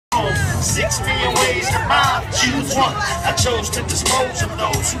6 million ways to mine, choose one. I chose to dispose of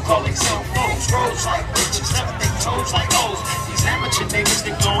those who call themselves foes. Rolls like bitches, never think toes like O's. These amateur niggas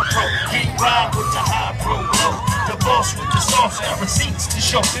that go pro can't ride with the high pro low. The boss with the sauce and receipts to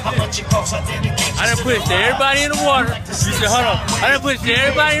show how much it costs. I done put it to everybody in the water. You said, hold on. I done put it to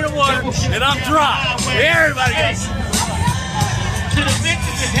everybody in the water, and I'm dry. Everybody goes. To the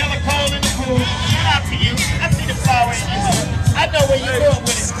bitches is hella cold in the pool. Shout out to you. I see the flower in you. I know where you going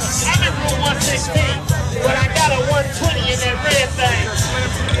with it. I'm in room 116, but I got a 120 in that red thing.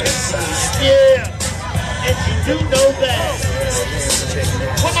 Yeah, and you do know that.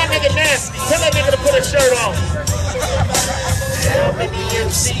 When my nigga Nasty, tell that nigga to put a shirt on. How many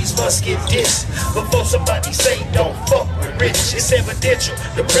MCs must get dissed before somebody say don't fuck with Rich? It's evidential.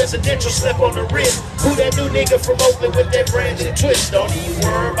 The presidential slept on the wrist. Who that new nigga from Oakland with that branded twist? Don't even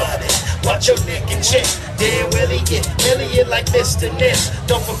worry about it. Watch your neck and check. Damn well he get million like Mr. Ness.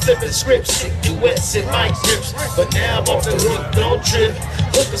 Don't for flipping scripts, stick duets and mic grips. But now I'm off the hook, don't trip.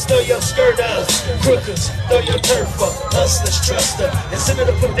 Hookers throw your skirt up, crookers throw your turf up. Hustlers trust her, and send her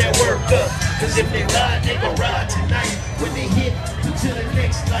to put that work up. Cause if they ride, they gon' ride tonight. When they hit to the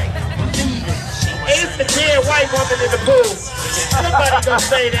next light, believe it. Hey, it's the dead white woman in the pool. Somebody gonna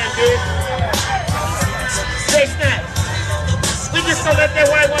say that, dude. Say snap. We just gonna let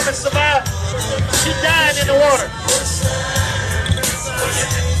that white woman survive. She died in the water.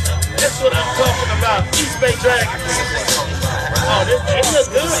 That's what I'm talking about. East Bay Dragons. Oh, it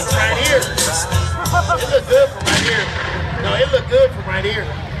look good from right here. It look good from right here. No, it look good from right here.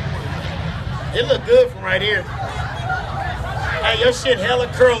 It look good from right here. Hey, your shit hella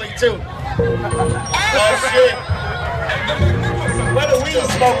curly too. Oh shit. Where the weed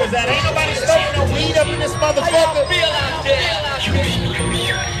smokers at? Ain't nobody smoking no weed up in this motherfucker.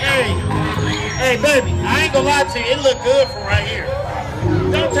 Hey, baby, I ain't gonna lie to you. It look good from right here.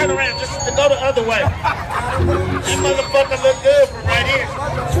 Don't turn around, just to go the other way. That motherfucker look good from right here.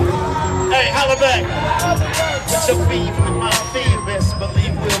 Hey, holla back. Put your feet in my feet, best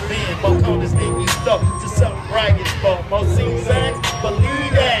believe we'll be in more corners than you thought. To something bright as fuck. Most zigzags,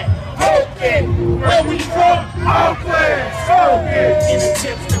 believe that. Oakland, where we from? Oakland, Oakland. In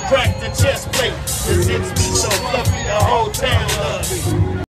attempts to crack the chest plate, the zips be so fluffy, the whole town loves.